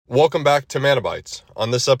Welcome back to Manabites.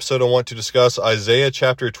 On this episode, I want to discuss Isaiah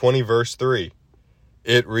chapter 20, verse 3.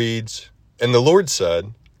 It reads, "And the Lord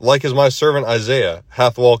said, like as my servant Isaiah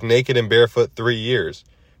hath walked naked and barefoot 3 years,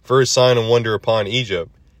 for his sign and wonder upon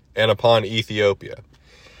Egypt and upon Ethiopia."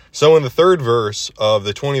 So in the third verse of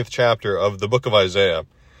the 20th chapter of the book of Isaiah,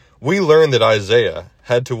 we learn that Isaiah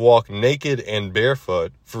had to walk naked and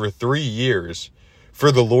barefoot for 3 years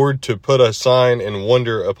for the Lord to put a sign and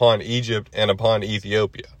wonder upon Egypt and upon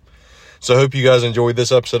Ethiopia. So I hope you guys enjoyed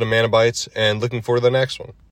this episode of Manabites and looking forward to the next one.